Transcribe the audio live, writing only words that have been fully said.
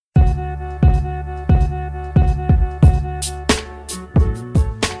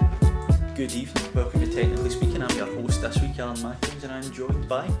Good evening, welcome to Technically Speaking. I'm your host this week, Alan Matthews, and I'm joined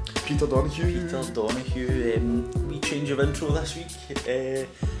by Peter Donoghue. We change of intro this week,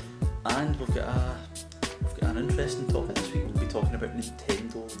 and we've got an interesting topic this week. We'll be talking about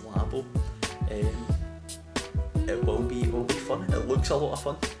Nintendo Labo. It will be fun. It looks a lot of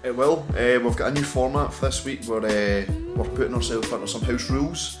fun. It will. We've got a new format for this week. We're putting ourselves under some house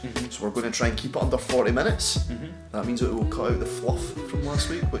rules. So we're going to try and keep it under 40 minutes. That means that we'll cut out the fluff from last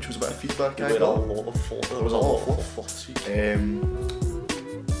week, which was a bit of feedback I got. There was a lot of fluff this week.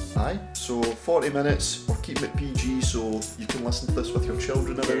 So 40 minutes, we're keeping it PG so you can listen to this with your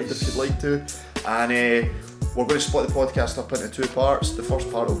children around if you'd like to. And we're going to split the podcast up into two parts. The first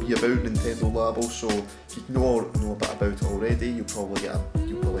part will be about Nintendo Labo, so if you know a bit about it already, you'll probably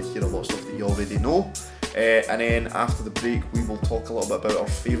hear a lot of stuff that you already know. And then after the break, we will talk a little bit about our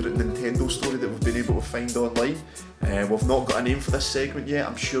favourite Nintendo story that we've been able to find online. We've not got a name for this segment yet.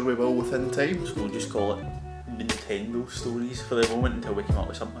 I'm sure we will within time. So we'll just call it Nintendo Stories for the moment until we come up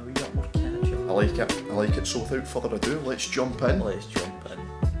with something a wee bit more catchy. I like it. So without further ado, let's jump in.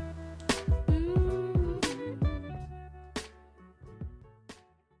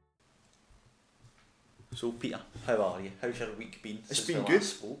 So Peter, how are you? How's your week been? It's been good.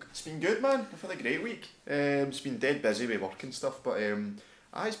 It's been good, man. I've had a great week. It's been dead busy with work and stuff, but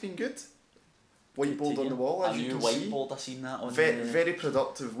it's been good. Whiteboard on the wall, as you can see. Whiteboard, I seen that on very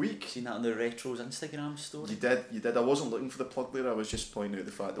productive week. Seen that on the Retros Instagram story. You did. I wasn't looking for the plug there. I was just pointing out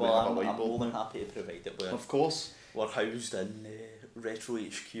the fact that we have a whiteboard. I'm more than happy to provide it. Of course. We're housed in Retro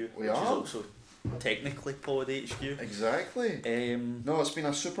HQ, which is also technically Pod HQ. Exactly. No, it's been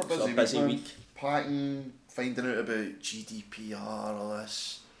a super busy week. Packing, finding out about GDPR, all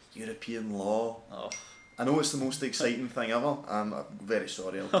this European law. I know it's the most exciting thing ever. I'm very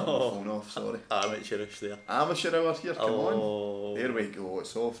sorry, I'll turn my phone off, sorry. Amateurish there. Amateur hour here, come on. There we go,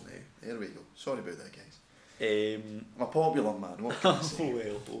 it's off now. There we go. Sorry about that, guys. I'm a popular man, what can I say?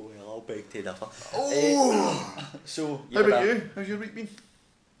 Well, I'll beg to differ. So, how about you? How's your week been?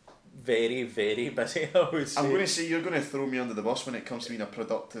 Very, very busy, I would say. I'm going to say you're going to throw me under the bus when it comes to being a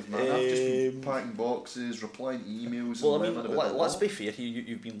productive man. I've just been packing boxes, replying to emails. Well, let's be fair here.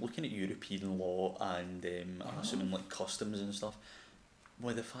 You've been looking at European law and I'm assuming like customs and stuff.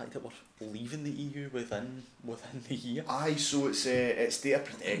 With the fact that we're leaving the EU within the year. So it's data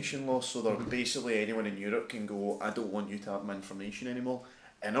protection law. So they're basically anyone in Europe can go, I don't want you to have my information anymore.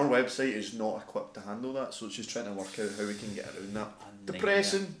 And our website is not equipped to handle that, so it's just trying to work out how we can get around that.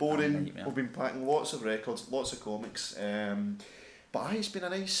 Depressing, boring. We've been packing lots of records, lots of comics. But it's been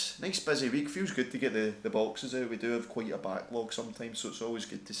a nice busy week. Feels good to get the boxes out. We do have quite a backlog sometimes, so it's always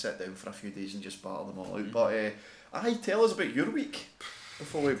good to sit down for a few days and just batter them all out. But tell us about your week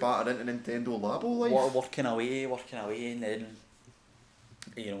before we batter into Nintendo Labo life. Working away, and then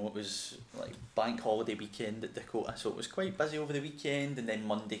it was like bank holiday weekend at Dakota, so it was quite busy over the weekend, and then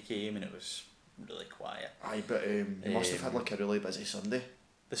Monday came and it was really quiet. But you must have had like a really busy Sunday.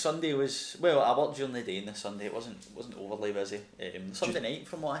 The Sunday was, I worked during the day and the Sunday it wasn't overly busy. The Sunday night,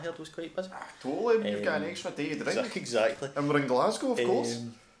 from what I heard, was quite busy. Totally, you've got an extra day to drink. Exactly. And we're in Glasgow, of course.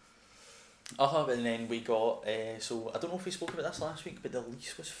 And then we got, so I don't know if we spoke about this last week, but the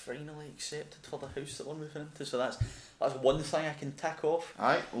lease was finally accepted for the house that we're moving into, so that's one thing I can tick off.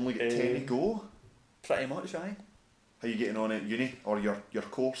 Only got 10 to go. Pretty much, How are you getting on at uni, or your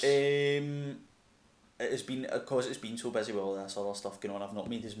course? It has been, because it's been so busy with all this other stuff going on, I've not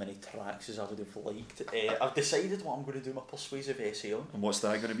made as many tracks as I would have liked. I've decided what I'm going to do my persuasive essay on. And what's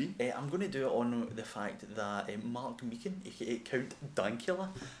that going to be? I'm going to do it on the fact that Mark Meakin, aka Count Dankula,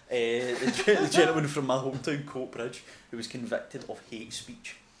 the gentleman from my hometown, Coatbridge, who was convicted of hate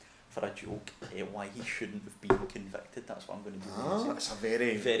speech for a joke, why he shouldn't have been convicted. That's what I'm going to do. That's a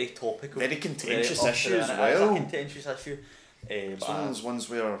very, very topical, very contentious issue as well. It's a contentious issue. It's one of those ones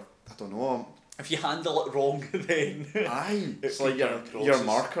where, I don't know, if you handle it wrong, then it's like your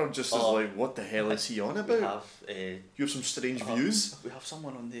marker just is like, what the hell is he on about? You have some strange views. We have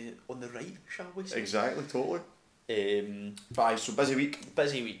someone on the right, shall we say? Exactly, totally. So busy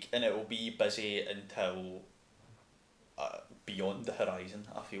week, and it will be busy until beyond the horizon,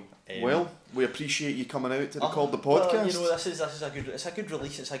 I feel. Well, we appreciate you coming out to record the podcast. This is a good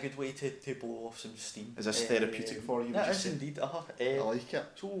release. It's a good way to blow off some steam. Is this therapeutic for you? It is indeed. I like it.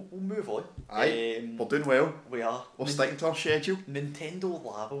 So we'll move on. We're doing well. We are. We're sticking to our schedule. Nintendo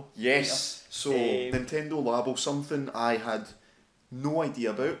Labo. Yes. So Nintendo Labo, something I had no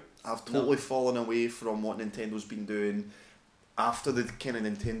idea about. I've totally fallen away from what Nintendo's been doing after the kind of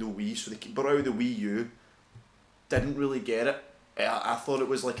Nintendo Wii. So they brought out the Wii U. Didn't really get it. I thought it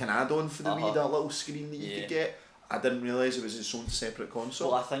was like an add-on for the Wii, that little screen that you could get. I didn't realise it was its own separate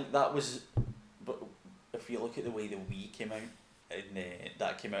console. Well, I think that was you look at the way the Wii came out, and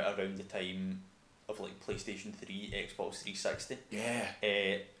that came out around the time of like PlayStation 3, Xbox 360. Yeah.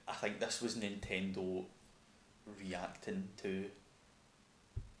 I think this was Nintendo reacting to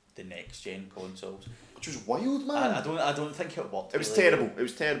the next gen consoles, which was wild, man. I don't think it worked. It was really terrible. well. It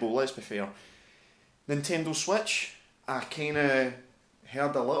was terrible. Let's be fair. Nintendo Switch, I kind of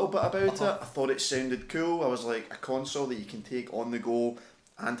heard a little bit about it. I thought it sounded cool. I was like, a console that you can take on the go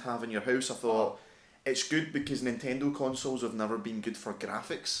and have in your house. I thought it's good because Nintendo consoles have never been good for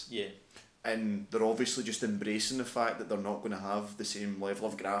graphics. Yeah. And they're obviously just embracing the fact that they're not going to have the same level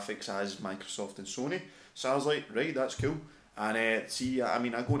of graphics as Microsoft and Sony. So I was like, right, that's cool. And see, I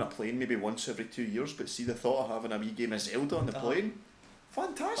mean, I go on a plane maybe once every 2 years, but see the thought of having a wee game of Zelda on the plane,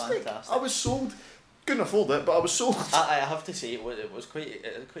 fantastic. I was sold. Couldn't afford it, but I was sold. I have to say it was quite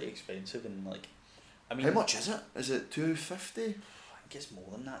expensive, and like, I mean, how much is it? Is it $250? I think it's more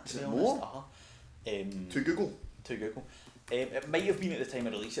than that. To is be it honest. more? To Google. To Google. It might have been at the time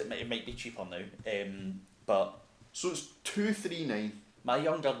of release. It might be cheaper now. But so it's $239. My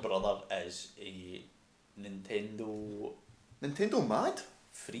younger brother is a Nintendo mad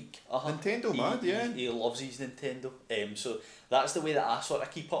freak. Nintendo mad, yeah. He loves his Nintendo. So that's the way that I sort of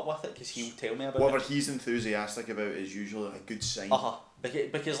keep up with it, because he'll tell me about whatever it. he's enthusiastic about is usually a good sign.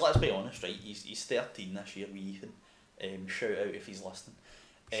 Because let's be honest, right? He's 13 this year, wee Ethan. Shout out if he's listening.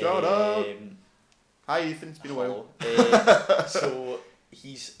 Shout out. Hi Ethan, it's been a while. So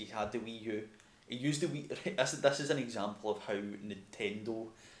he had the Wii U. He used the Wii. This is an example of how Nintendo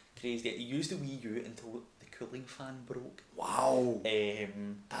crazy it. He used the Wii U until the cooling fan broke. Wow.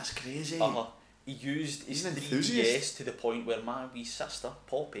 That's crazy. He used his He's an 3DS enthusiast. to the point where my wee sister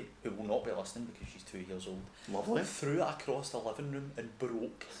Poppy, who will not be listening because she's 2 years old, Lovely. threw it across the living room and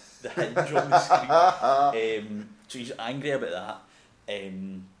broke the hinge on the screen. So he's angry about that.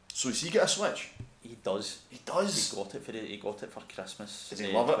 So does he get a Switch? He does. He does. He got it for Christmas. Does he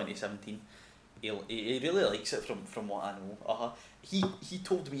love it? 2017. He really likes it from what I know. He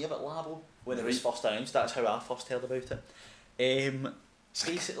told me about Labo when it was first announced. That's how I first heard about it.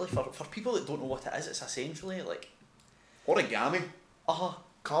 Basically, for people that don't know what it is, it's essentially like origami.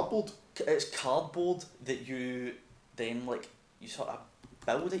 Cardboard. It's cardboard that you then you sort of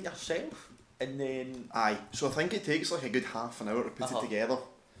build it yourself, and then So I think it takes like a good half an hour to put it together.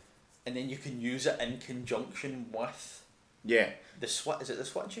 And then you can use it in conjunction with the Switch. Is it the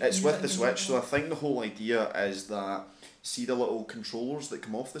Switch? It's with the Switch. So I think the whole idea is that, see the little controllers that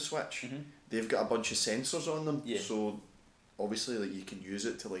come off the Switch? Mm-hmm. They've got a bunch of sensors on them. Yeah. So obviously you can use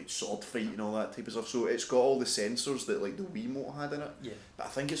it to sword fight and all that type of stuff. So it's got all the sensors that the Wiimote had in it. Yeah. But I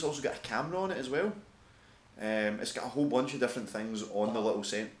think it's also got a camera on it as well. It's got a whole bunch of different things on the little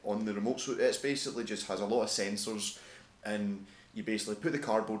on the remote. So it's basically just has a lot of sensors, and you basically put the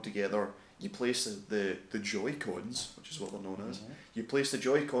cardboard together. You place the Joy-Cons, which is what they're known as. You place the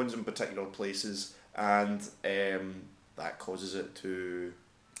Joy-Cons in particular places, and that causes it to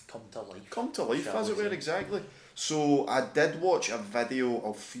come to life. Come to life, as it were, exactly. So I did watch a video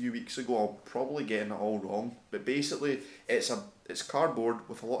a few weeks ago. I'm probably getting it all wrong, but basically it's cardboard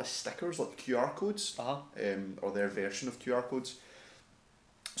with a lot of stickers, like QR codes, or their version of QR codes.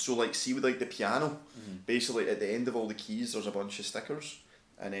 So see with the piano, basically at the end of all the keys there's a bunch of stickers,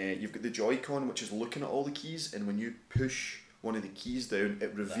 and you've got the Joy-Con, which is looking at all the keys, and when you push one of the keys down,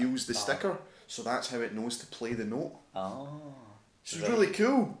 it reveals the sticker. So that's how it knows to play the note. It's really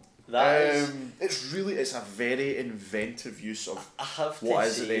cool. It's a very inventive use of what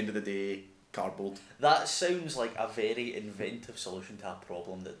is at the end of the day cardboard. That sounds like a very inventive solution to a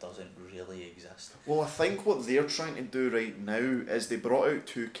problem that doesn't really exist. Well, I think what they're trying to do right now is they brought out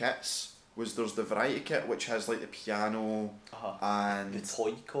 2 kits. There's the variety kit, which has the piano and the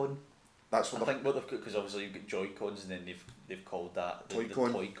Toy-Con. That's what I think what they've got, because obviously you've got Joy-Cons, and then they've called that the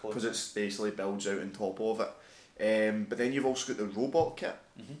Toy-Con, because it's basically builds out on top of it. But then you've also got the robot kit.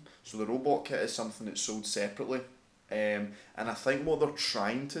 So the robot kit is something that's sold separately. And I think what they're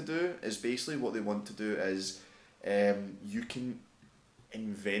trying to do is basically what they want to do is you can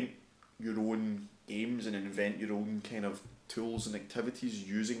invent your own games and invent your own kind of tools and activities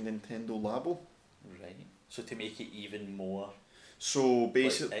using Nintendo Labo. Right. So to make it even more... So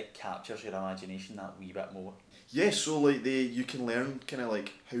basically... it captures your imagination that wee bit more. Yeah, so you can learn kind of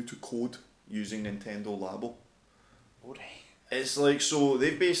how to code using Nintendo Labo. Alright. It's so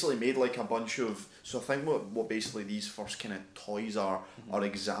they've basically made a bunch of, so I think what basically these first kind of toys are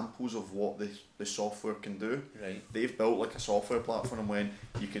examples of what the software can do. Right. They've built a software platform when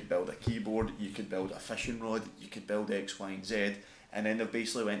you could build a keyboard, you could build a fishing rod, you could build X, Y and Z, and then they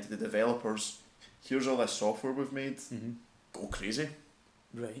basically went to the developers, here's all this software we've made, go crazy.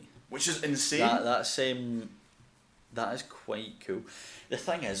 Right. which is insane. That is quite cool. The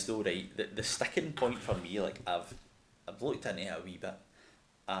thing is though, right, the sticking point for me, like I've looked into it a wee bit,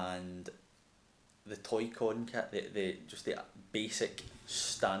 and the Toy-Con kit, the just the basic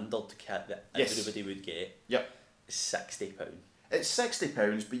standard kit that Yes. everybody would get, Yep. is £60. It's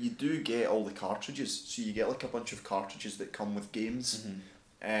 £60, but you do get all the cartridges. So you get like a bunch of cartridges that come with games.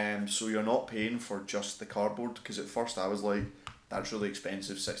 So you're not paying for just the cardboard, because at first I was like, that's really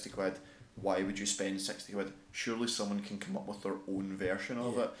expensive, 60 quid. Why would you spend 60 quid? Surely someone can come up with their own version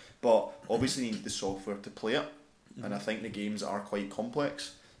of it. But obviously you need the software to play it. And I think the games are quite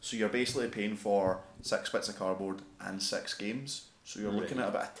complex. So you're basically paying for 6 bits of cardboard and 6 games. So you're looking at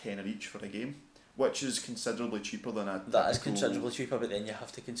about a tenner each for a game, which is considerably cheaper than a That is typical- considerably cheaper, but then you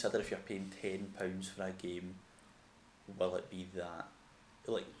have to consider if you're paying £10 for a game, will it be that?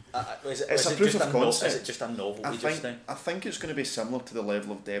 Like, is It's a it proof just of a concept. is it just a novelty just now? I think it's going to be similar to the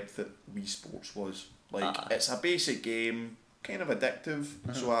level of depth that Wii Sports was. Like, it's a basic game, kind of addictive.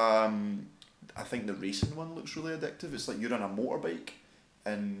 So I think the racing one looks really addictive. It's like you're on a motorbike,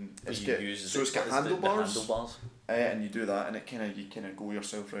 and it's got handlebars, and you do that, and you kind of go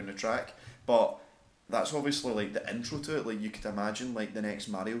yourself around the track. But that's obviously like the intro to it. Like, you could imagine like the next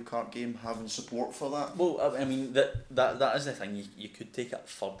Mario Kart game having support for that. Well, I mean that is the thing. You could take it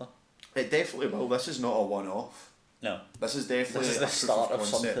further. It definitely will. This is not a one-off. No, This is definitely this is a the proof start of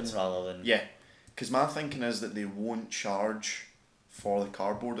concept. something rather than Yeah, because my thinking is that they won't charge for the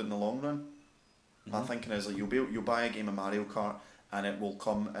cardboard in the long run. My thinking is that you'll buy a game of Mario Kart, and it will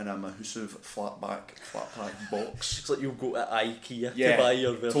come in a massive flat pack box. It's like you'll go to IKEA Yeah, to buy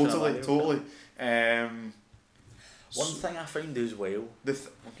your version of Mario Kart. Totally. One thing I found as well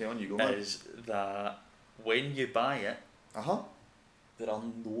Okay, on you go, man. is that when you buy it, there are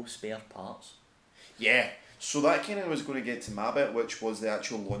no spare parts. Yeah. So that kind of was going to get to my bit, which was the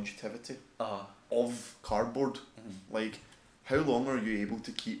actual longevity of cardboard. Like, how long are you able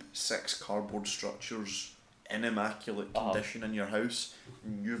to keep 6 cardboard structures in immaculate condition in your house?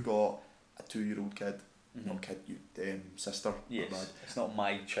 And you've got a 2-year-old kid. Not kid, sister. Yes, it's not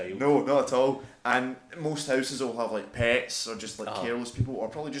my child. No, not at all. And most houses will have like pets or just like careless people, or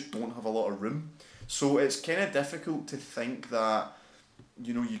probably just don't have a lot of room. So it's kind of difficult to think that,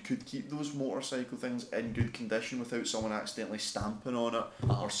 you know, you could keep those motorcycle things in good condition without someone accidentally stamping on it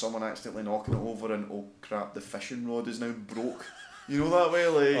or someone accidentally knocking it over and, oh crap, the fishing rod is now broke. You know that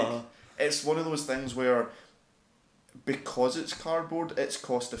way? Like, it's one of those things where, because it's cardboard, it's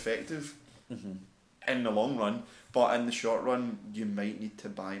cost effective in the long run, but in the short run, you might need to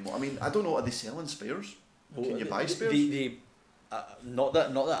buy more. I mean, I don't know, are they selling spares? Can you buy spares? They not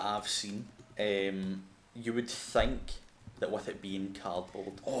that I've seen. You would think that with it being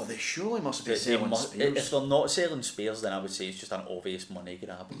cardboard, they surely must be they selling spares. if they're not selling spares, then I would say it's just an obvious money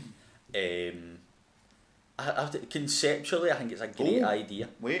grab. I have to, conceptually, I think it's a great idea.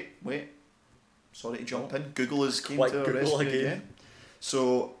 Wait. Sorry to jump in. Google has came Quite to our Google rescue again. again.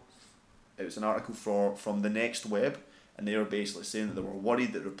 So, it was an article from the Next Web, and they were basically saying that they were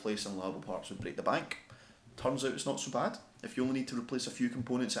worried that replacing reliable parts would break the bank. Turns out it's not so bad. If you only need to replace a few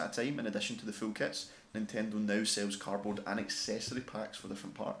components at a time, in addition to the full kits, Nintendo now sells cardboard and accessory packs for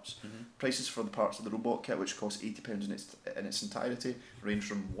different parts. Prices for the parts of the robot kit, which cost £80 in its entirety, range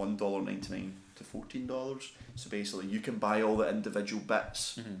from $1.99 to $14. So basically, you can buy all the individual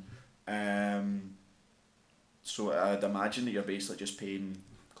bits. So I'd imagine that you're basically just paying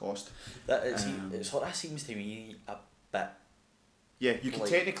cost. It sort of seems to me a bit. Yeah, you could like,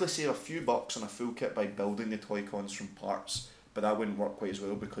 technically save a few bucks on a full kit by building the Toy-Cons from parts, but that wouldn't work quite as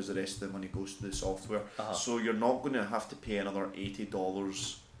well because the rest of the money goes to the software. So you're not going to have to pay another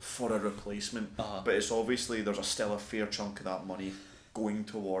 $80 for a replacement, but it's obviously there's still a fair chunk of that money going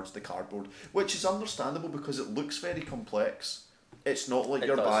towards the cardboard, which is understandable because it looks very complex. It's not like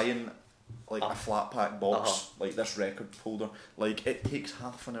you're buying like a flat pack box like this record holder. Like, it takes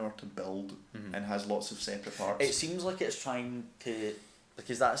half an hour to build and has lots of separate parts. It seems like it's trying to,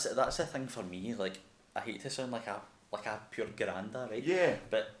 because that's the thing for me. Like, I hate to sound like a pure granda, right? Yeah.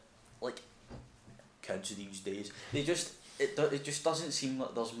 But like, kids these days, it just doesn't seem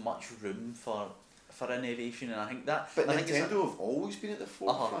like there's much room for innovation, and I think that. But I think Nintendo have always been at the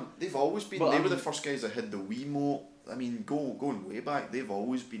forefront. They've always been. They were the first guys that had the Wiimote. I mean, going way back, they've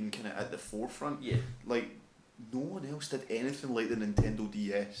always been kind of at the forefront. Yeah. Like, no one else did anything like the Nintendo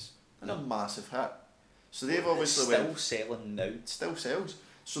DS. And a massive hit. So they've obviously still selling now. Still sells.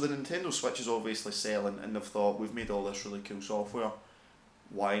 So the Nintendo Switch is obviously selling, and they've thought, we've made all this really cool software.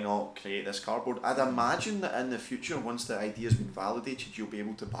 Why not create this cardboard? I'd imagine that in the future, once the idea's been validated, you'll be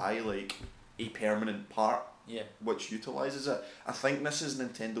able to buy like a permanent part Yeah. which utilises it. I think this is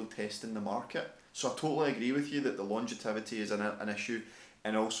Nintendo testing the market. So I totally agree with you that the longevity is an issue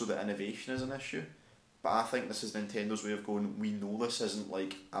and also the innovation is an issue. But I think this is Nintendo's way of going, we know this isn't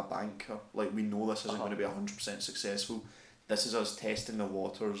like a banker, like we know this isn't going to be 100% successful. This is us testing the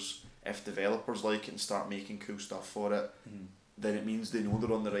waters. If developers like it and start making cool stuff for it, then it means they know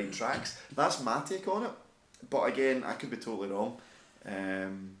they're on the right tracks. That's my take on it. But again, I could be totally wrong.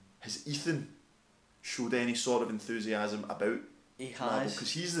 Has Ethan showed any sort of enthusiasm about He Marvel? has.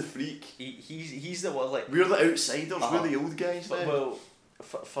 Because he's the freak. He's the one, like... We're the outsiders, we're the old guys now. Well,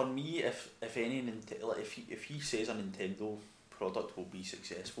 for me, if any like if he says a Nintendo product will be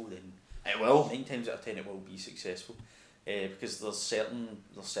successful, then It will. 9 times out of 10 it will be successful. Because there's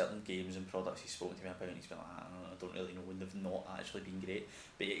certain games and products he's spoken to me about and he's been like, I don't really know, and they've not actually been great.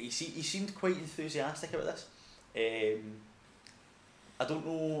 But yeah, he seemed quite enthusiastic about this. I don't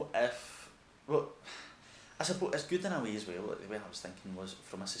know if... Well, I suppose it's good in a way as well. Like the way I was thinking was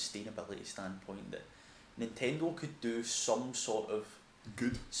from a sustainability standpoint that Nintendo could do some sort of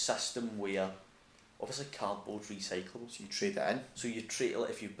Good. system where obviously cardboard's recyclable. So you trade it in. So you trade it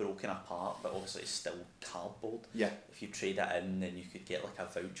if you've broken apart, but obviously it's still cardboard. Yeah. If you trade it in, then you could get like a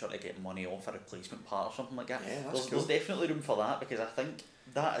voucher to get money off a replacement part or something like that. Yeah, that's There's definitely room for that because I think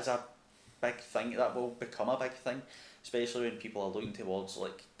that is a big thing. That will become a big thing, especially when people are looking towards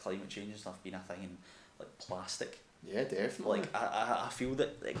like climate change and stuff being a thing and like plastic. Yeah, definitely. Like I feel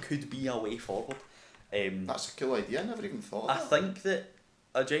that it could be a way forward. That's a cool idea. I never even thought I of that. think that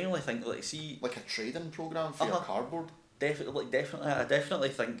I genuinely think like see Like a trading program for your cardboard. definitely I definitely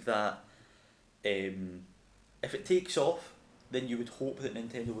think that if it takes off, then you would hope that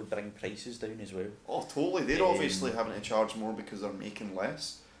Nintendo would bring prices down as well. Oh, totally. They're obviously having to charge more because they're making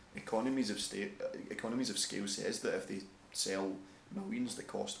less. Economies of scale says that if they sell millions, the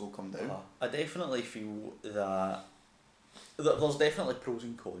cost will come down. I definitely feel that there's definitely pros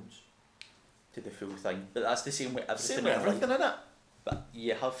and cons to the full thing, but that's the same with everything. Same with everything in it. But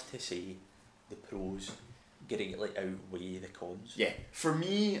you have to say the pros greatly outweigh the cons. Yeah. For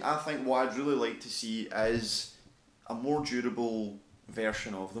me, I think what I'd really like to see is a more durable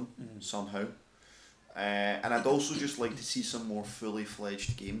version of them somehow. And I'd also just like to see some more fully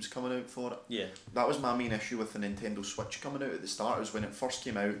fledged games coming out for it. Yeah. That was my main issue with the Nintendo Switch coming out at the start, was when it first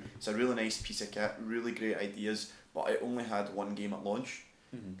came out, it's a really nice piece of kit, really great ideas, but it only had one game at launch.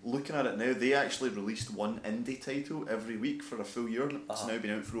 Looking at it now, they actually released one indie title every week for a full year. It's now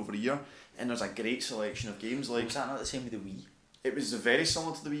been out for over a year, and there's a great selection of games. Like, Was that not the same with the Wii? it was very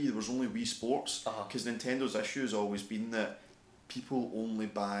similar to the Wii. There was only Wii Sports, Uh-huh. because Nintendo's issue has always been that people only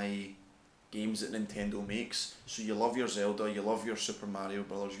buy games that Nintendo makes. So you love your Zelda, you love your Super Mario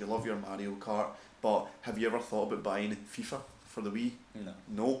Brothers, you love your Mario Kart, but have you ever thought about buying FIFA for the Wii? No.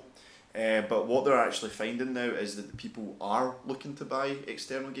 No. But what they're actually finding now is that the people are looking to buy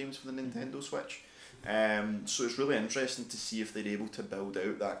external games for the Nintendo Switch. So it's really interesting to see if they're able to build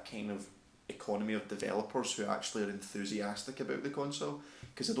out that kind of economy of developers who actually are enthusiastic about the console.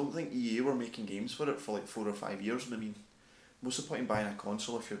 Because I don't think EA were making games for it for like 4 or 5 years. And I mean, what's the point in buying a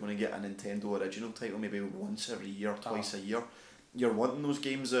console if you're going to get a Nintendo original title maybe once every year, twice a year? You're wanting those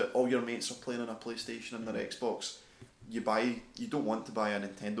games that all your mates are playing on a PlayStation and their Xbox. You don't want to buy a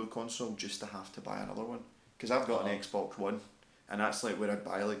Nintendo console just to have to buy another one. Because I've got an Xbox One, and that's like where I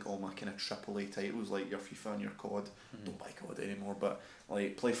buy like all my kind of AAA titles like your FIFA and your COD. Don't buy COD anymore, but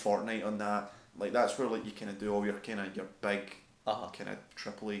like play Fortnite on that. Like that's where like you kind of do all your kind of your big kind of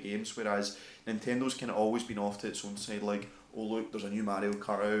AAA games. Whereas Nintendo's kind of always been off to its own side. Like, oh look, there's a new Mario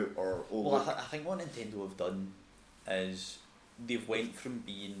Kart out, or oh Well, look. I think what Nintendo have done is they've went from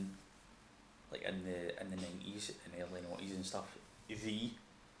being like in the 90s and early noughties and stuff, the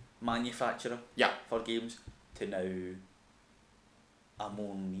manufacturer for games, to now a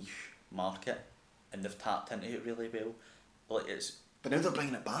more niche market, and they've tapped into it really well. Like it's But now they're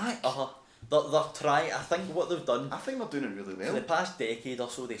bringing it back. they're trying. I think what they've done I think they're doing it really for the well. past decade or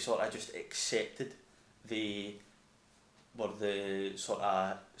so, they sort of just accepted they were the sort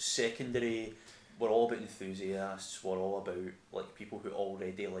of secondary. We're all about enthusiasts. We're all about like people who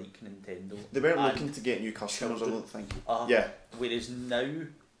already like Nintendo. They weren't And looking to get new customers, I don't think. yeah. Whereas now,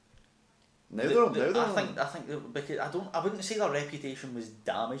 I think that because I wouldn't say their reputation was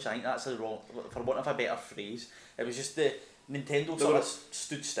damaged. I think that's the wrong, for want of a better phrase. It was just the Nintendo sort of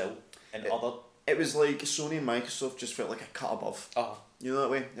stood still and other. It was like Sony and Microsoft just felt like a cut above. You know that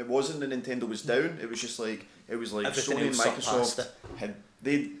way. It wasn't that Nintendo was down. It was just like Everything Sony and else surpassed Microsoft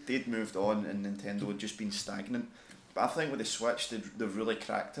they'd moved on and Nintendo had just been stagnant. But I think with the Switch they've really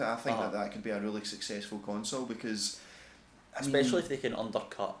cracked it. I think that could be a really successful console because especially if they can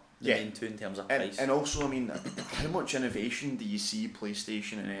undercut the Yeah. main two in terms of price. And also, I mean, how much innovation do you see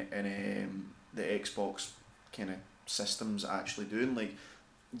PlayStation and the Xbox kind of systems actually doing? Like,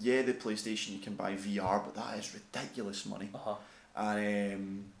 yeah, the PlayStation you can buy VR, but that is ridiculous money. Uh-huh.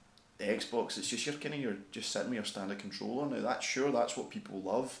 And the Xbox, it's just you're just sitting with your standard controller. Now that's what people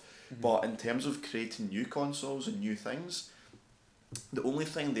love, but in terms of creating new consoles and new things, the only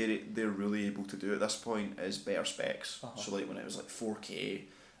thing they're really able to do at this point is better specs. Uh-huh. So like when it was like 4K,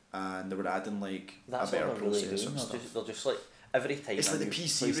 and they were adding like That's a better what they're really processor doing. and stuff. They're just like every time. It's a like the new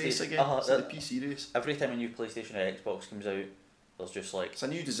PC race PlayStation- again. It's like the PC race. Every time a new PlayStation or Xbox comes out, there's just like It's a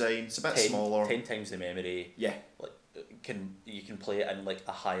new design. It's a bit 10 smaller. 10 times the memory. Yeah, Like you can play it in like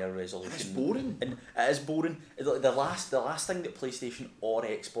a higher resolution. it's boring. And it is boring. The last thing that PlayStation or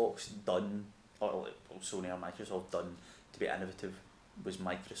Xbox done, or like Sony or Microsoft done to be innovative, was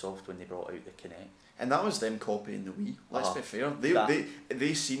Microsoft when they brought out the Kinect. And that was them copying the Wii. Let's be fair.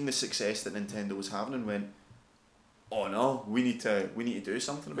 They seen the success that Nintendo was having and went, oh no, we need to do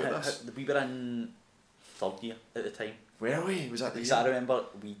something about this. We were in third year at the time. Where are we? Was that the Because I remember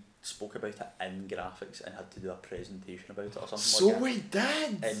we spoke about it in graphics and had to do a presentation about it or something So like that. we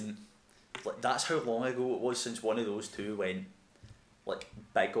did. And like that's how long ago it was since one of those two went like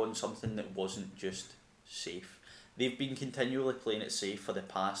big on something that wasn't just safe. They've been continually playing it safe for the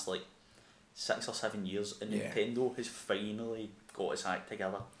past like 6 or 7 years, and Yeah. Nintendo has finally got its act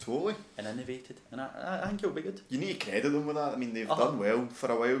together Totally. and innovated, and I think it'll be good. You need to credit them with that. I mean, they've Uh-huh. done well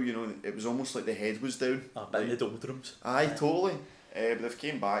for a while. You know, it was almost like the head was down. A bit in the doldrums. Aye, totally. But they've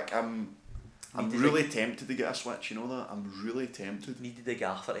came back. I'm Needed really tempted to get a Switch. You know that? I'm really tempted. Needed the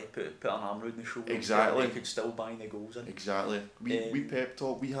gaffer to put an arm around the shoulder. Exactly. So they could still buy the goals in. Exactly. We pep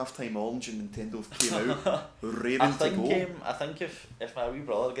talk. We half-time orange, and Nintendo came out raring I to think go. I think if my wee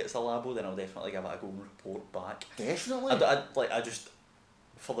brother gets a Labo, then I'll definitely give it a go and report back. Definitely. I just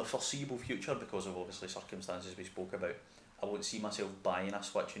for the foreseeable future, because of obviously circumstances we spoke about, I won't see myself buying a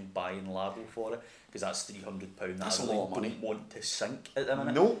Switch and buying Labo for it, because that's £300 That's that a I really lot of money. don't want to sink at the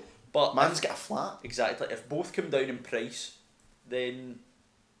minute. No, But man's got a flat. exactly, if both come down in price, then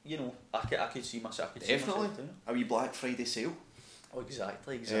you know I could see myself. Definitely. doing it. A wee Black Friday sale. Oh,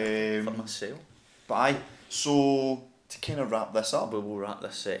 exactly for Um, myself. But aye, so to kind of wrap this up, We'll wrap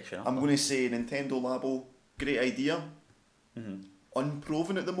this section up. I'm going to say Nintendo Labo, great idea. Mhm.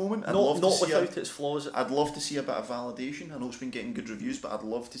 Unproven at the moment. Not to see without its flaws. I'd love to see a bit of validation. I know it's been getting good reviews, but I'd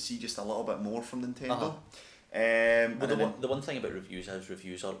love to see just a little bit more from Nintendo. Uh-huh. And Well, then the one thing about reviews is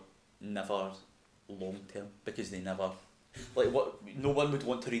reviews are never long term, because they never like no one would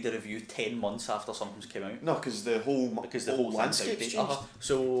want to read a review 10 months after something's come out, no, because the whole thing's landscape's outdated. changed.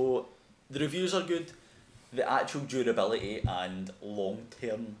 So the reviews are good, the actual durability and long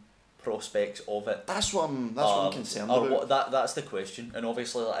term prospects of it That's what I'm concerned are about. that's the question, and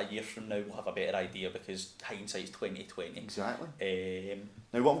obviously like a year from now we'll have a better idea, because hindsight's 20/20. Exactly. Um,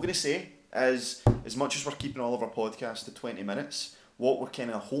 Now, what I'm going to say is, as much as we're keeping all of our podcasts to 20 minutes, what we're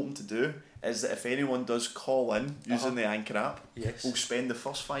kind of hoping to do is that if anyone does call in using the Anchor app, yes. we'll spend the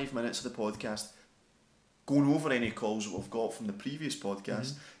first 5 minutes of the podcast going over any calls that we've got from the previous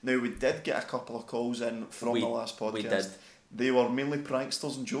podcast. Now, we did get a couple of calls in from the last podcast. We did. They were mainly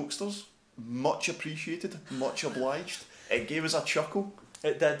pranksters and jokesters. Much appreciated, much obliged. It gave us a chuckle.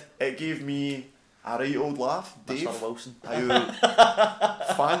 It did. It gave me a right old laugh. Dave, Mr. Wilson.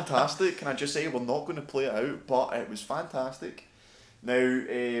 fantastic. Can I just say, we're not going to play it out, but it was fantastic. Now,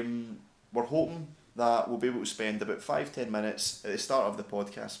 we're hoping that we'll be able to spend about 5-10 minutes at the start of the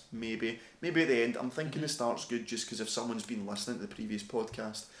podcast, maybe at the end. I'm thinking the start's good, just because if someone's been listening to the previous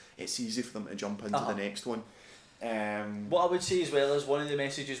podcast, it's easy for them to jump into the next one. What I would say as well is one of the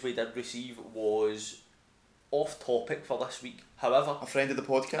messages we did receive was off topic for this week. However, a friend of the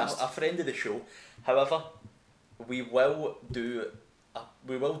podcast. a friend of the show. However, we will do a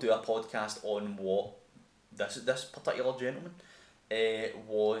podcast on what this particular gentleman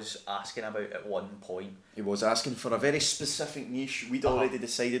was asking about at one point. He was asking for a very specific niche. We'd already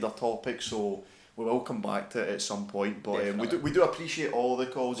decided our topic, so we will come back to it at some point. But we do appreciate all the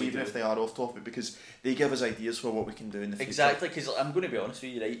calls, even if they are off topic, because they give us ideas for what we can do in the future. Exactly, because I'm going to be honest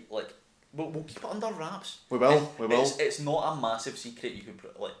with you, right? Like, we'll keep it under wraps. We will. It's not a massive secret. You could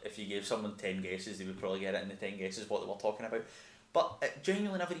like if you gave someone 10 guesses, they would probably get it in the 10 guesses what they were talking about. But it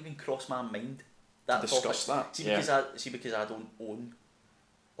genuinely never even crossed my mind that discuss topic. that. Because I don't own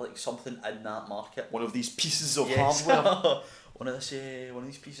like something in that market. One of these pieces of hardware. one of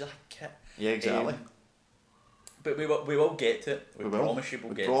these pieces of kit. Yeah, exactly. But we will get to it. We promise you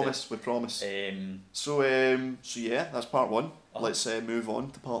we'll get to it. We promise. Um, So yeah, that's part one. Let's move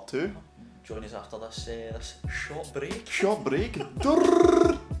on to part two. join us after this short break. Short break.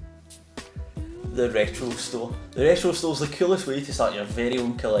 Durr. The Retro Store. The Retro Store is the coolest way to start your very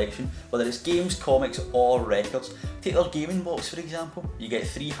own collection, whether it's games, comics or records. Take their gaming box for example. You get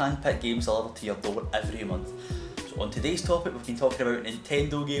 3 hand-picked games delivered to your door every month. So on today's topic we've been talking about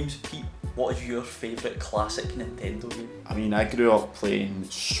Nintendo games. Pete, what is your favourite classic Nintendo game? I mean, I grew up playing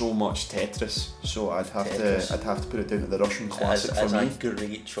so much Tetris, so I'd have to put it down to the Russian classic for me. That's a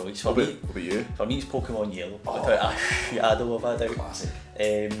great choice. What about you? For me it's Pokemon Yellow, without a shadow of a doubt. Classic.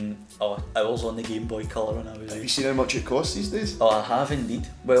 I was on the Game Boy Color when I was Have you seen how much it costs these days? Oh, I have indeed.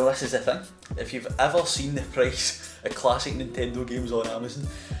 Well, this is the thing. If you've ever seen the price of classic Nintendo games on Amazon,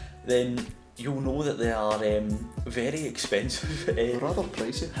 then you'll know that they are very expensive. Rather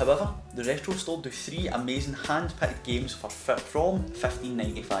pricey. However, the Retro Store do 3 amazing hand-picked games from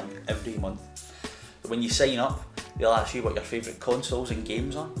 $15.95 every month. When you sign up, they'll ask you what your favourite consoles and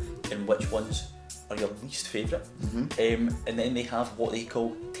games are and which ones are your least favourite. And then they have what they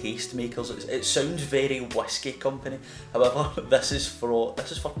call taste makers. It sounds very whiskey company. However, this is for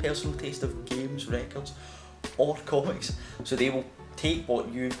personal taste of games, records, or comics. So they will take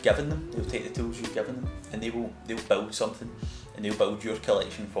what you've given them. They'll take the tools you've given them, and they'll build something, and they'll build your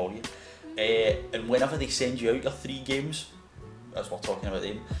collection for you. And whenever they send you out your 3 games, as we're talking about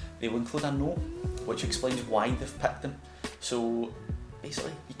them, they will include a note which explains why they've picked them. So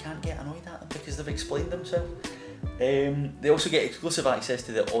basically, you can't get annoyed at them because they've explained themselves. They also get exclusive access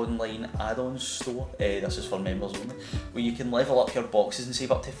to the online add-ons store, this is for members only, where you can level up your boxes and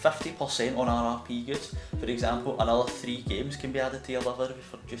save up to 50% on RRP goods. For example, another 3 games can be added to your library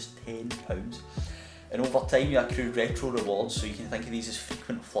for just £10. And over time you accrue retro rewards, so you can think of these as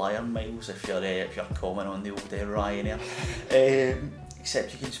frequent flyer miles if you're common on the old Ryanair.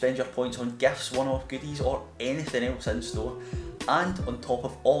 Except you can spend your points on gifts, one-off goodies or anything else in store. And on top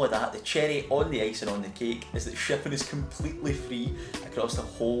of all of that, the cherry on the icing on the cake is that shipping is completely free across the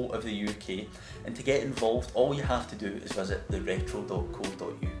whole of the UK. And to get involved, all you have to do is visit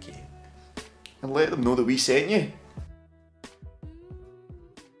theretro.co.uk. And let them know that we sent you.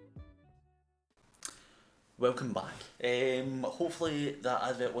 Welcome back. Hopefully that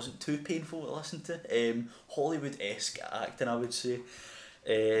advert wasn't too painful to listen to. Hollywood-esque acting, I would say.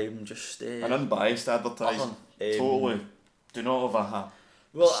 An unbiased advertising. Totally. Do not have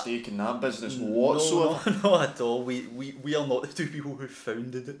a stake in that business whatsoever. No, not at all. We are not the 2 people who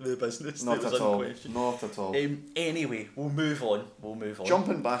founded the business. Not at all. Not at all. Anyway, we'll move on.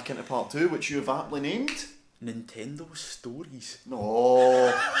 Jumping back into part 2, which you have aptly named Nintendo Stories.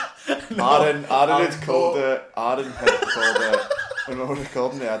 No. Aaron had called it, when we were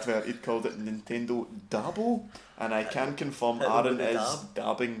recording the advert, he'd called it Nintendo Dabble, and I can confirm Aaron is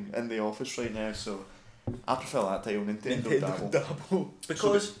dabbing in the office right now, so I prefer that title, Nintendo Dabble.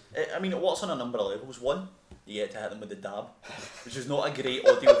 Because, I mean, it works on a number of levels. 1, you get to hit them with the dab, which is not a great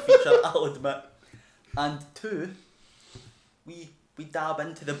audio feature, I'll admit. And 2, we dab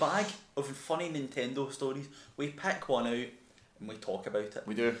into the bag of funny Nintendo stories. We pick one out and we talk about it.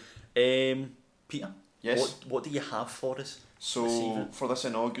 We do. Peter? Yes? What do you have for us? So, for this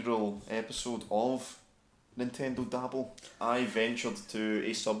inaugural episode of Nintendo Dabble, I ventured to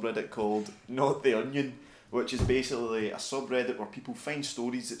a subreddit called Not the Onion, which is basically a subreddit where people find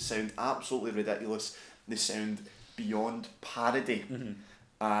stories that sound absolutely ridiculous. They sound beyond parody,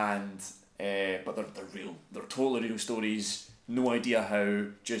 and but they're real. They're totally real stories. No idea how,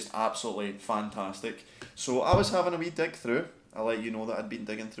 just absolutely fantastic. So I was having a wee dig through. I'll let you know that I'd been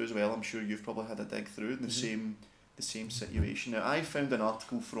digging through as well. I'm sure you've probably had a dig through in the same situation. Now I found an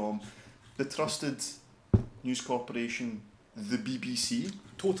article from the trusted news corporation, the BBC.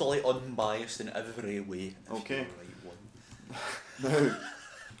 Totally unbiased in every way. Okay. Right one. Now,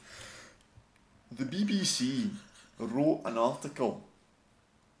 the BBC wrote an article,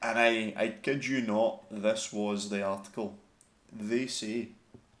 and I kid you not, this was the article. They say,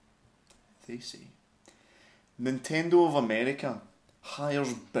 Nintendo of America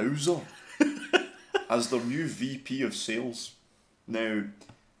hires Bowser as their new VP of sales. Now,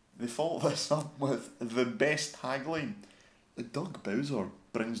 they follow this up with the best tagline. Doug Bowser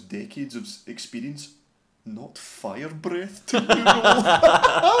brings decades of experience, not fire breath, to the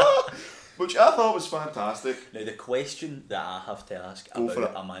role. Which I thought was fantastic. Now the question that I have to ask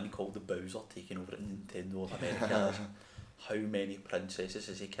about a man called the Bowser taking over at Nintendo of America is, how many princesses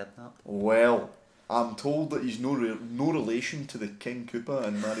has he kidnapped? Well, I'm told that he's no relation to the King Koopa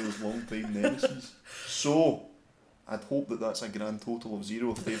and Mario's longtime nemesis. So, I'd hope that that's a grand total of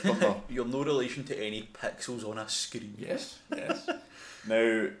 0 if they've done that. You're no relation to any pixels on a screen. Yes.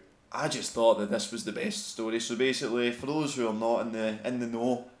 Now, I just thought that this was the best story. So basically, for those who are not in the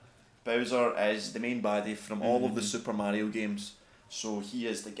know, Bowser is the main baddie from all of the Super Mario games. So he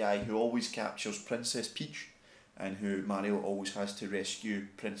is the guy who always captures Princess Peach, and who Mario always has to rescue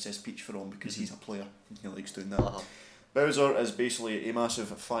Princess Peach from because he's a player and he likes doing that. Bowser is basically a massive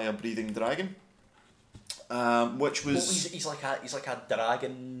fire-breathing dragon, which was he's like a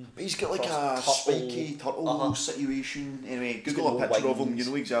dragon. he's got like a turtle. spiky turtle situation. Anyway, Google a picture of him, you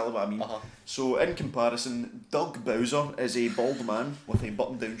know exactly what I mean. So in comparison, Doug Bowser is a bald man with a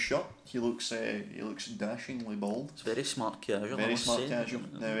button-down shirt. He looks dashingly bald. It's very smart casual. Very smart casual.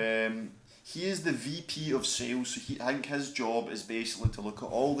 Now, he is the VP of sales, so I think his job is basically to look at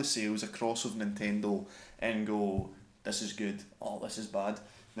all the sales across of Nintendo and go, this is good, oh, this is bad.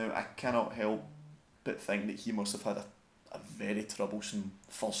 Now, I cannot help but think that he must have had a very troublesome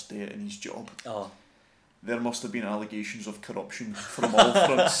first day in his job. There must have been allegations of corruption from all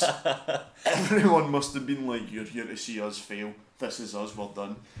fronts. Everyone must have been like, you're here to see us fail, this is us, we're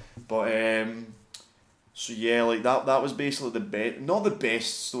done. But, so yeah, like that was basically the best, not the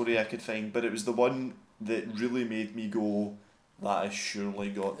best story I could find, but it was the one that really made me go, that has surely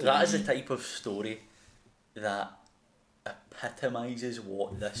got to That be. is the type of story that epitomises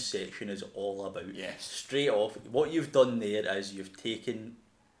what this section is all about. Yes. Straight off, what you've done there is you've taken...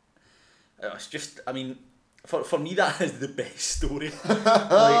 It's just, I mean, for me that is the best story.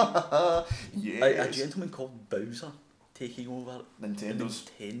 Like, Yes. a gentleman called Bowser taking over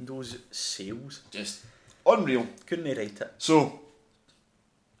Nintendo's sales. Just unreal. Couldn't they write it? So,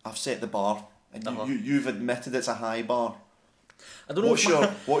 I've set the bar, and you've admitted it's a high bar. I don't know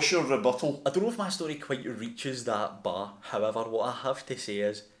what's your rebuttal? I don't know if my story quite reaches that bar. However, what I have to say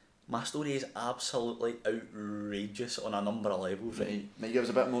is my story is absolutely outrageous on a number of levels. Right. Now you give us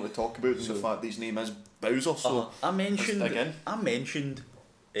a bit more to talk about than the fact that his name is Bowser. So I mentioned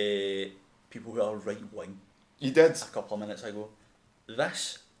people who are right wing. You did a couple of minutes ago.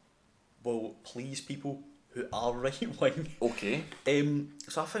 This will please people who are right wing. Okay.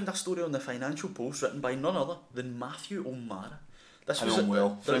 So I found a story on the Financial Post written by none other than Matthew O'Mara. Friend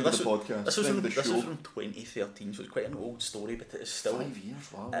of the podcast. This was from 2013, so it's quite an old story, but it is still 5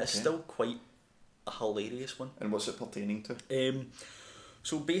 years. Wow. It's still quite a hilarious one. And what's it pertaining to?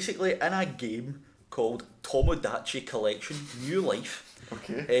 So basically, in a game called Tomodachi Collection New Life,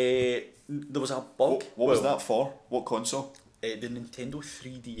 okay, there was a bug. What was that for? What console? The Nintendo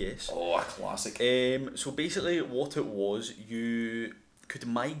 3DS. Oh, a classic. So basically, what it was, you could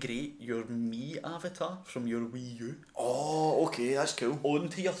migrate your Mii avatar from your Wii U. Oh, okay, that's cool.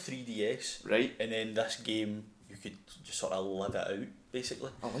 Onto your 3DS. Right. And then this game, you could just sort of live it out,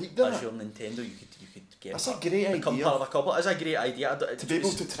 basically. I like that. As your Nintendo, you could get. That's a great idea. Become part of a couple. It's a great idea. To be able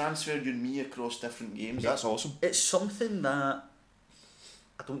to transfer your Mii across different games, that's awesome. It's something that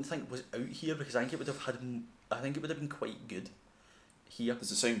I don't think was out here because I think it would have been quite good here.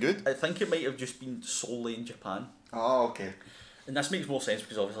 Does it sound good? I think it might have just been solely in Japan. Oh, okay. And this makes more sense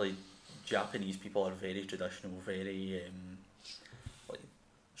because obviously Japanese people are very traditional, very like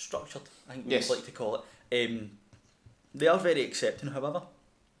structured, I think we would like to call it. They are very accepting, however.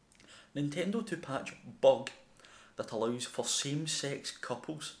 Nintendo to patch bug that allows for same-sex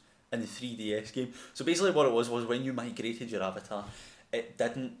couples in the 3DS game. So basically what it was when you migrated your avatar, it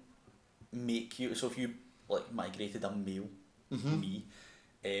didn't make you, so if you like migrated a male, me,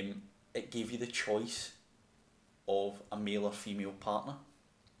 it gave you the choice of a male or female partner.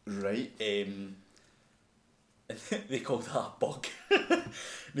 Right. They called that a bug.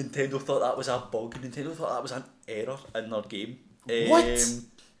 Nintendo thought that was a bug. Nintendo thought that was an error in their game. What?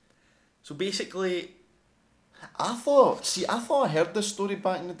 So basically, I thought I heard this story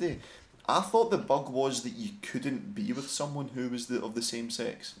back in the day. I thought the bug was that you couldn't be with someone who was of the same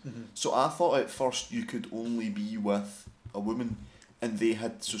sex. So I thought at first you could only be with a woman, and they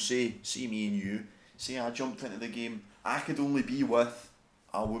had, so say me and you, say I jumped into the game, I could only be with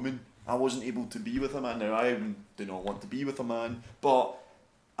a woman. I wasn't able to be with a man. Now I do not want to be with a man, but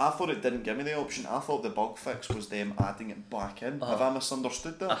I thought it didn't give me the option. I thought the bug fix was them adding it back in. Have I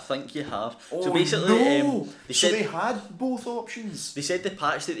misunderstood that? I think you have. Oh, so basically, no! they had both options. They said the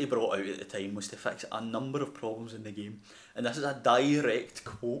patch that they brought out at the time was to fix a number of problems in the game, and this is a direct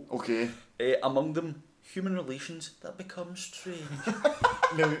quote. Okay. Among them, human relations that become strange.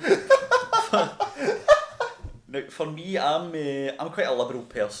 Now, for me, I'm quite a liberal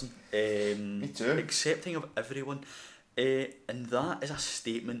person. Me too. Accepting of everyone, and that is a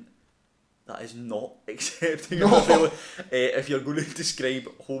statement that is not accepting of everyone. If you're going to describe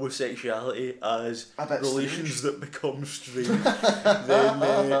homosexuality as relations that become strange,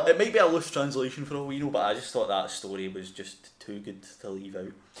 then it might be a loose translation for all we know. But I just thought that story was just too good to leave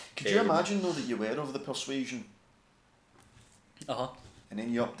out. Could you imagine though that you were of the persuasion and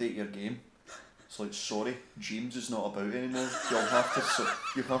then you update your game. It's like, sorry, James is not about anymore. You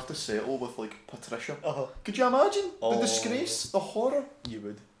have to settle with like Patricia. Could you imagine the disgrace, the horror? You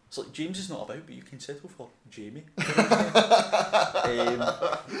would. It's like, James is not about, but you can settle for Jamie.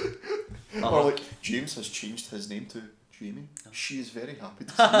 Or like, James has changed his name to Jamie. She is very happy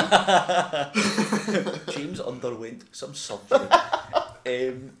to see you. James underwent some surgery.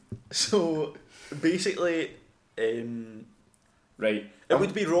 So basically, right. It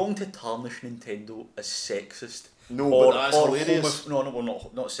would be wrong to tarnish Nintendo as sexist. No, but that's hilarious. No, we're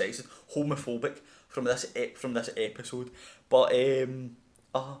not sexist. Homophobic from this episode, but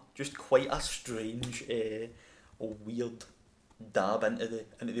just quite a strange, weird dab into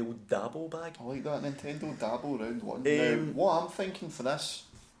the old Dabo bag. I like that Nintendo Dabo round one. Now, what I'm thinking for this,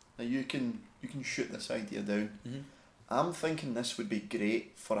 now you can shoot this idea down. Mm-hmm. I'm thinking this would be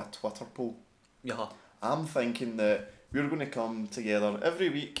great for a Twitter poll. Yeah. I'm thinking that we're going to come together every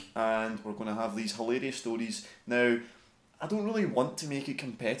week and we're going to have these hilarious stories. Now, I don't really want to make it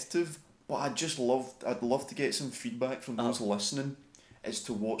competitive, but I'd love to get some feedback from those listening as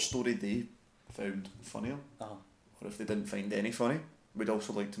to what story they found funnier, or if they didn't find any funny. We'd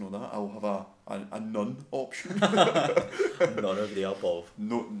also like to know that. I'll have a none option. None of the above.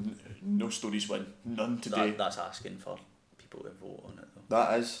 No stories win. None today. That's asking for people to vote on it though.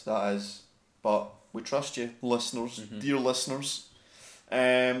 That is. But we trust you, listeners, dear listeners.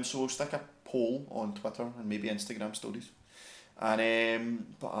 So we'll stick a poll on Twitter and maybe Instagram stories. And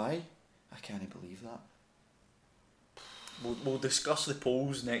but I can't believe that. We'll discuss the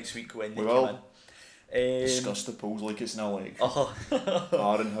polls next week when they We come will. in. Discuss the polls like it's an election.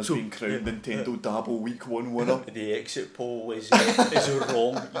 Aaron has been crowned Nintendo Dabo Week 1 winner. The exit poll is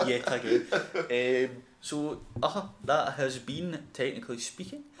wrong yet again. So that has been Technically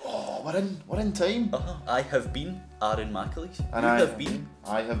Speaking. Oh, we're in time. I have been Aaron McAleese. And I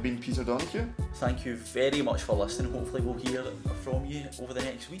have been Peter Donahue. Thank you very much for listening. Hopefully we'll hear from you over the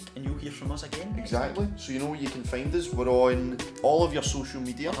next week and you'll hear from us again next Exactly. week. So you know where you can find us. We're on all of your social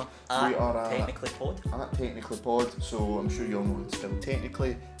media. We are Technically Pod. At Technically Pod. So I'm sure you all know how to spell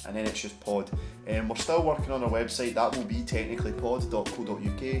technically, and then it's just pod. We're still working on our website. That will be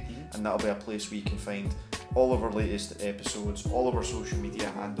technicallypod.co.uk, and that'll be a place where you can find all of our latest episodes, all of our social media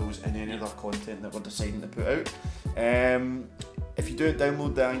handles, and any other content that we're deciding to put out. If you do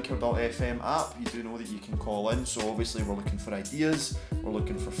download the Anchor.fm app, you do know that you can call in. So obviously we're looking for ideas, we're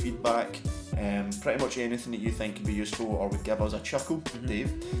looking for feedback, pretty much anything that you think could be useful or would give us a chuckle,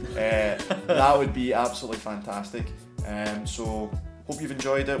 Dave. That would be absolutely fantastic. So hope you've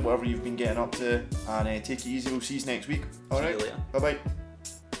enjoyed it, whatever you've been getting up to, and take it easy. We'll see you next week. Alright, bye bye.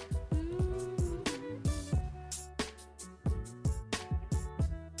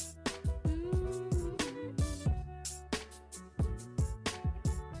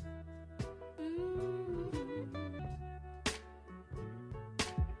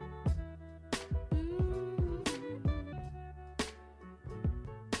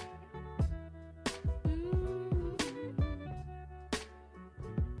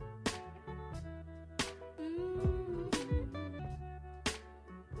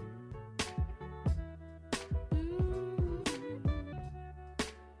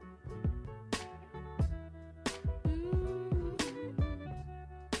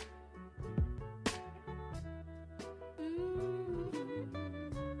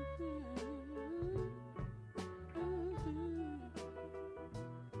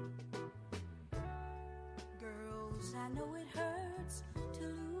 I know it hurts to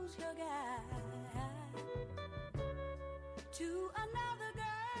lose your guy, to